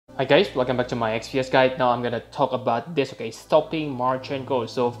Hi guys, welcome back to my XPS guide. Now I'm gonna talk about this, okay, stopping Marchenko.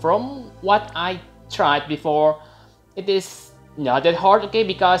 So from what I tried before, it is not that hard, okay,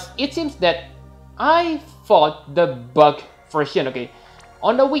 because it seems that I fought the bug version, okay.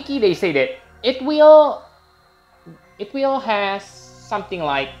 On the wiki they say that it will has something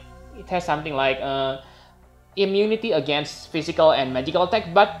like immunity against physical and magical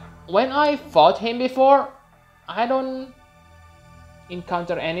attack, but when I fought him before, I don't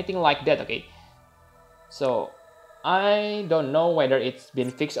encounter anything like that, okay. So I don't know whether it's been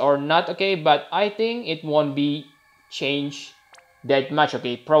fixed or not, okay, but I think it won't be changed that much,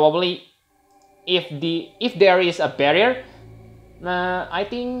 okay. Probably if there is a barrier, I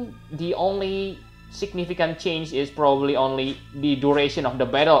think the only significant change is probably only the duration of the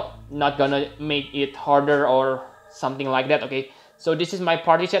battle, not gonna make it harder or something like that, okay. So this is my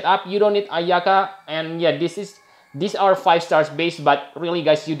party setup. You don't need Ayaka, and yeah, these are 5 stars base, but really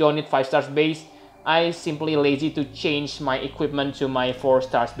guys, you don't need 5 stars base. I simply lazy to change my equipment to my 4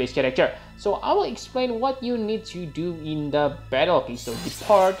 stars base character. So I will explain what you need to do in the battle, okay. So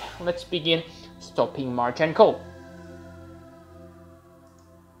depart, let's begin stopping Marchenko.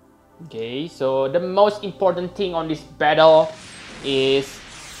 Okay, so the most important thing on this battle is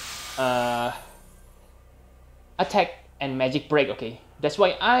attack and magic break, okay. That's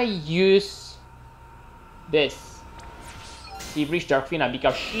why I use this Seabreeze Darkfina,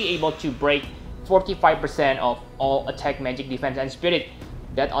 because she able to break 45% of all attack, magic, defense, and spirit.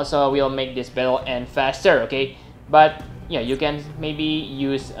 That also will make this battle end faster, okay. But yeah, you can maybe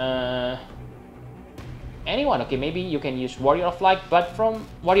use anyone, okay. Maybe you can use Warrior of Light, but from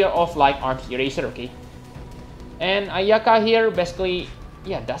Warrior of Light Arms Eraser, okay. And Ayaka here basically,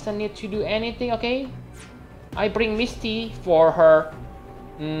 yeah, doesn't need to do anything, okay. I bring Misty for her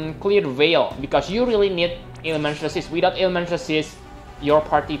clear veil, because you really need element resist. Without element resist, your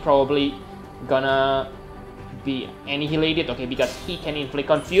party probably gonna be annihilated, okay, because he can inflict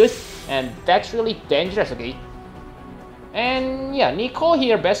confuse, and that's really dangerous, okay. And yeah, Nicole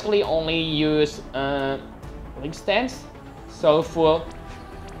here basically only use Link Stance, Soulful,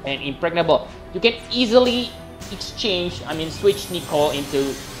 and Impregnable. You can easily switch Nicole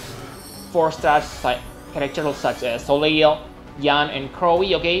into 4 stars characters such as Soleil, Yan, and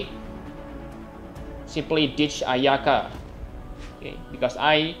Crowy, okay. Simply ditch Ayaka, okay, because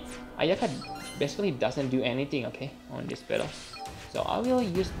Ayaka basically doesn't do anything, okay, on this battle. So I will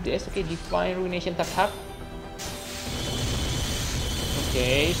use this, okay, Divine Ruination Tap.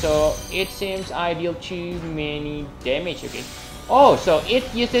 Okay, so it seems I deal too many damage, okay. Oh, so it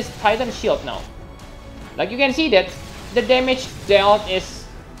uses Titan Shield now. Like you can see that the damage dealt is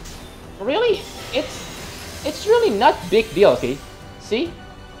really, it's really not big deal, okay. See?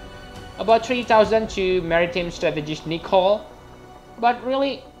 About 3000 to Maritime Strategist Nicole. But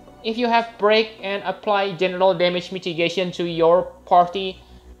really, if you have break and apply general damage mitigation to your party,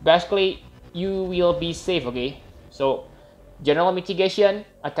 basically you will be safe, okay. So general mitigation,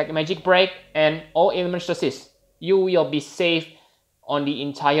 attack, magic break, and all elements resist, you will be safe on the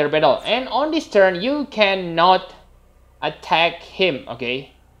entire battle. And on this turn, you cannot attack him,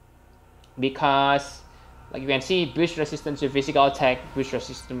 okay, because like you can see, boost resistance to physical attack, boost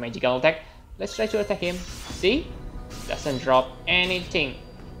resistance to magical attack. Let's try to attack him. See? Doesn't drop anything.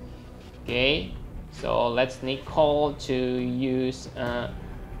 Okay, so let's Nicole to use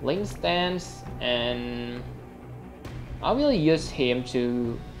Link Stance, and I will use him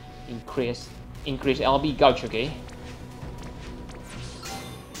to increase LB gauge, okay.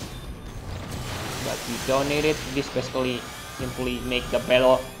 But you don't need it. This basically simply make the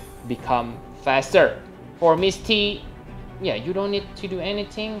battle become faster. For Misty, yeah, you don't need to do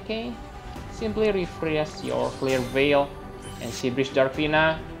anything, okay. Simply refresh your Clear Veil and Seabreeze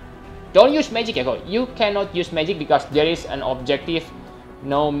Darkfina. Don't use magic, Echo. You cannot use magic because there is an objective,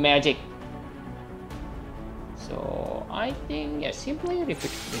 no magic. So I think, yeah, simply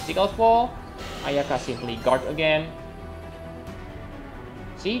Critical Fall. Ayaka simply guard again.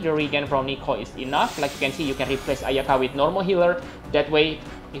 See, the regen from Nicole is enough. Like you can see, you can replace Ayaka with normal healer. That way,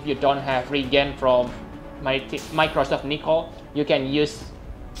 if you don't have regen from Microsoft Nicole, you can use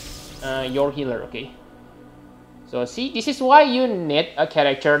your healer, okay. So see, this is why you need a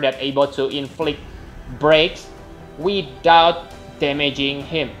character that able to inflict breaks without damaging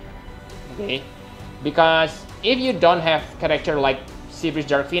him, okay. Because if you don't have character like Seabreeze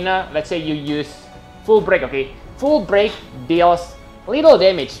Darkfina, let's say you use full break, okay. Full break deals little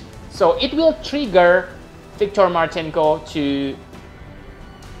damage, so it will trigger Victor Marchenko to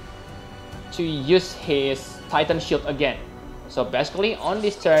use his Titan Shield again. So basically on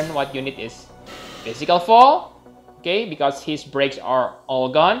this turn, what you need is Physical Fall, okay, because his breaks are all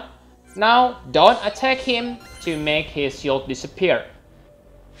gone. Now, don't attack him to make his shield disappear.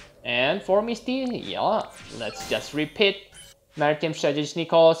 And for Misty, yeah, let's just repeat. Maritime Strategist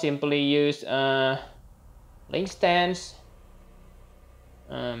Nicole simply use Link Stance,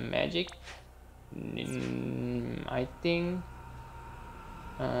 Magic, I think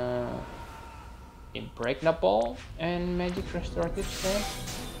Impregnable and Magic Restorative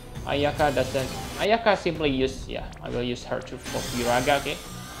Stance. Ayaka doesn't. Ayaka simply use, yeah, I will use her to for Kyuraga, okay?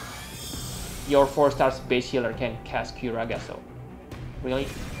 Your 4-star base healer can cast Kyuraga, so really,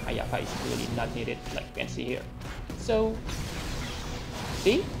 Ayaka is really not needed, like you can see here. So,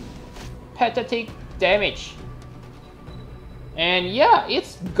 see? Pathetic damage. And yeah,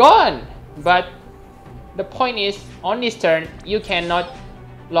 it's gone! But the point is, on this turn, you cannot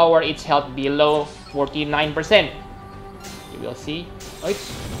lower its health below 49%. You will see. Oh,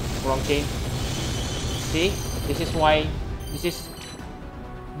 it's wrong chain. See? This is why,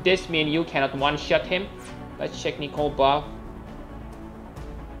 this means you cannot one-shot him. Let's check Nicole buff.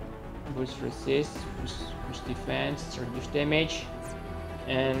 Boost resist, boost defense, reduce damage.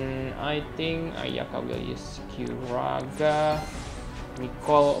 And I think Ayaka will use Kyuraga.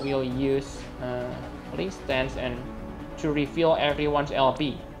 Nicole will use Link Stance and to refill everyone's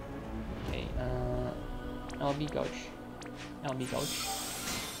LB. Okay, LB Gouge. LB Gouge.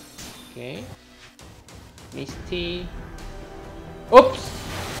 Okay. Misty. Oops!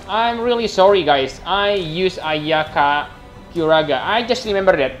 I'm really sorry, guys. I use Ayaka Kyuraga. I just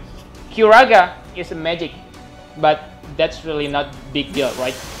remember that Kyuraga is a magic, but that's really not big deal,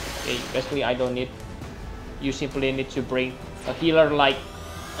 right? Okay, basically I don't need. You simply need to bring a healer like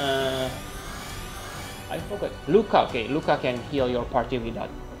I forgot. Luca. Okay, Luca can heal your party without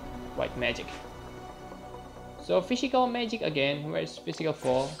white magic. So physical magic again. Where's physical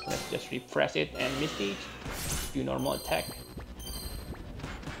fall? Let's just refresh it and Misty do normal attack.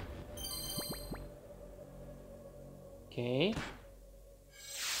 Okay.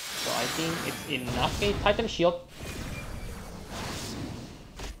 So I think it's enough. Okay, Titan Shield.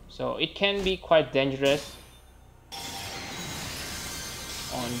 So it can be quite dangerous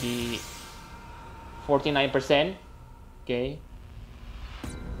on the 49%. Okay.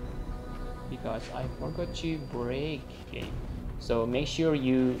 Because I forgot to break. Okay. So make sure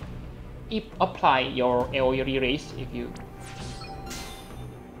you apply your AoE raise if you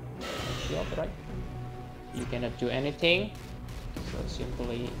shield, right? You cannot do anything. So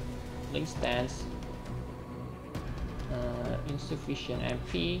simply Link Stance. Insufficient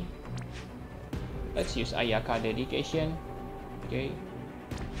MP. Let's use Ayaka Dedication. Okay.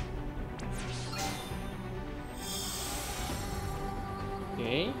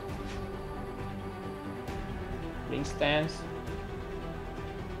 Okay. Link Stance.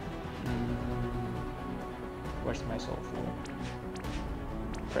 Where's my soulful?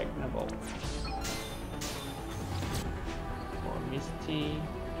 Impregnable. For Misty.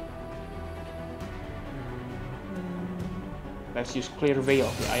 Let's use Clear Veil.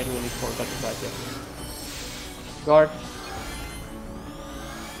 Okay, I really forgot about that. Guard.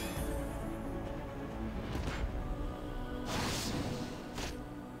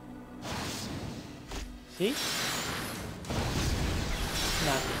 See?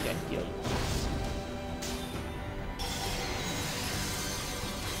 Nothing can kill you.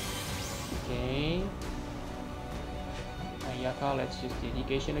 Okay. Ayaka, let's use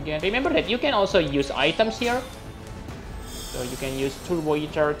Dedication again. Remember that you can also use items here. So you can use Turbo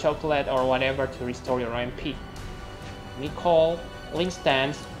Eater, Chocolate, or whatever to restore your MP. Nicole, Link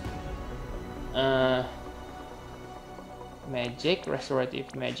Stance, Magic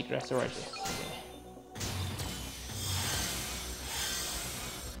Restorative. Okay.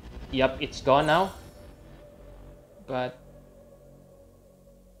 Yep, it's gone now. But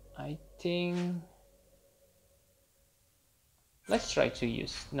I think let's try to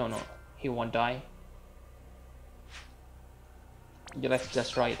use. No, he won't die. Yeah, let's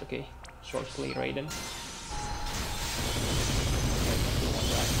just try it, okay? Shortly, Raiden.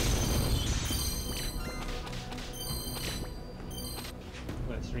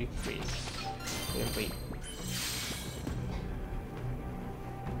 Let's refreeze. Wait.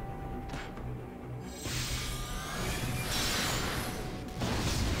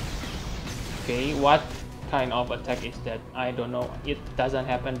 Okay, what kind of attack is that? I don't know. It doesn't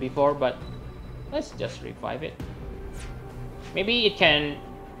happen before, but let's just revive it. Maybe it can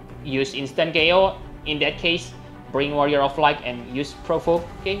use instant KO. In that case, bring Warrior of Light and use Provoke.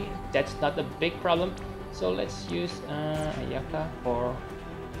 Okay, that's not a big problem. So let's use Ayaka for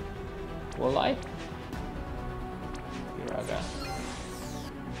full life. Kyuraga.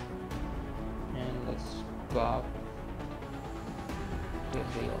 And let's buff Clear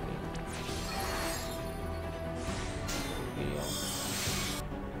Veil, okay. Veil.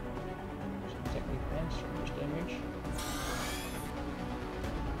 Attack defense, reduce damage.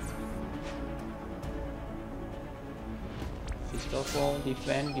 Physical fall,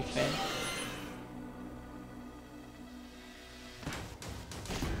 defend.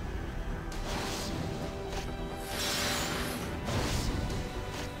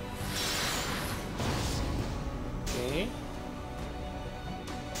 Okay.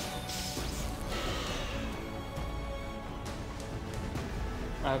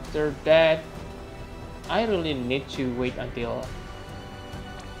 After that, I really need to wait until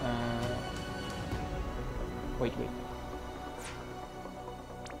wait.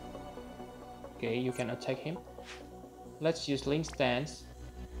 Okay, you can attack him. Let's use Link Stance.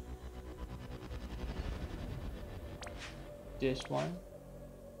 This one,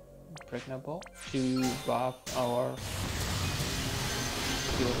 impregnable, to buff our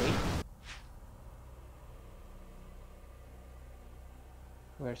skill rate.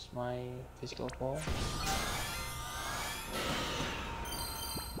 Where's my physical fall?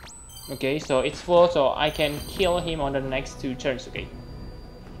 Okay, so it's full, so I can kill him on the next 2 turns. Okay,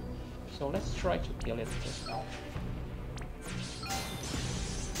 so let's try to kill it just now.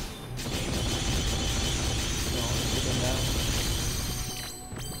 No, it's even down.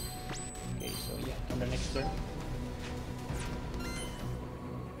 Okay, so yeah, on the next turn.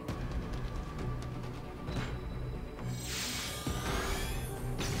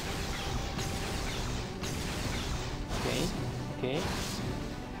 Okay.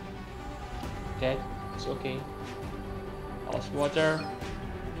 That is okay. House water.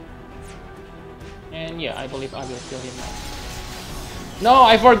 And yeah, I believe I will kill him now. No,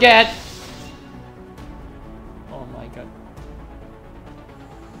 I forget! Oh my god.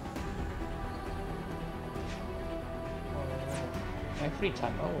 Oh, every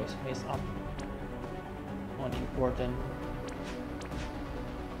time I always mess up on important.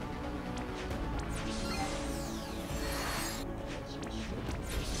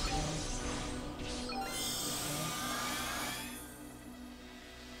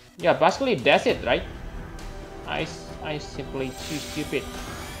 Yeah, basically that's it, right? I simply too stupid.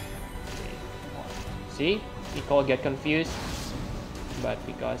 Okay. See, people get confused, but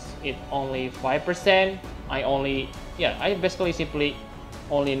because it only 5%, I basically simply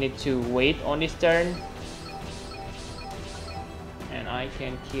only need to wait on this turn, and I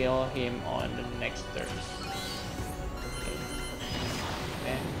can kill him on the next turn. Okay.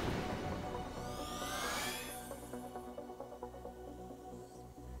 Then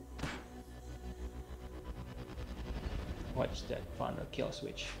watch that final kill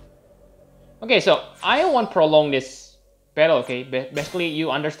switch. Okay, so I won't prolong this battle, okay? Basically,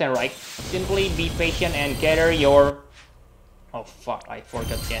 you understand, right? Simply be patient and gather your... Oh fuck, I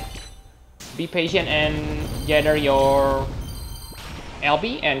forgot again. Be patient and gather your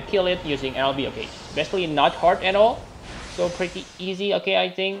LB and kill it using LB, okay? Basically not hard at all. So pretty easy, okay, I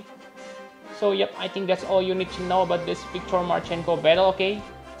think. So yep, I think that's all you need to know about this Victor Marchenko battle, okay?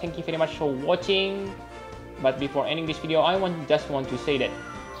 Thank you very much for watching. But before ending this video, I just want to say that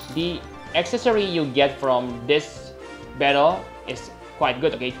the accessory you get from this battle is quite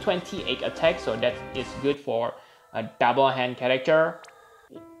good, okay? 28 attack, so that is good for a double hand character.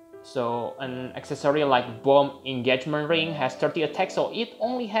 So an accessory like Bomb Engagement Ring has 30 attack, so it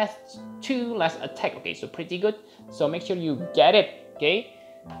only has 2 less attack, okay? So pretty good. So make sure you get it, okay?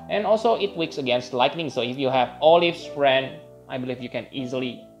 And also it works against lightning, so if you have Olive's friend, I believe you can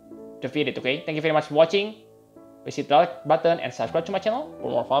easily defeat it, okay? Thank you very much for watching. Please hit the like button and subscribe to my channel for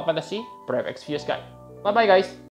more Final Fantasy Brave Exvius guide. Bye bye guys!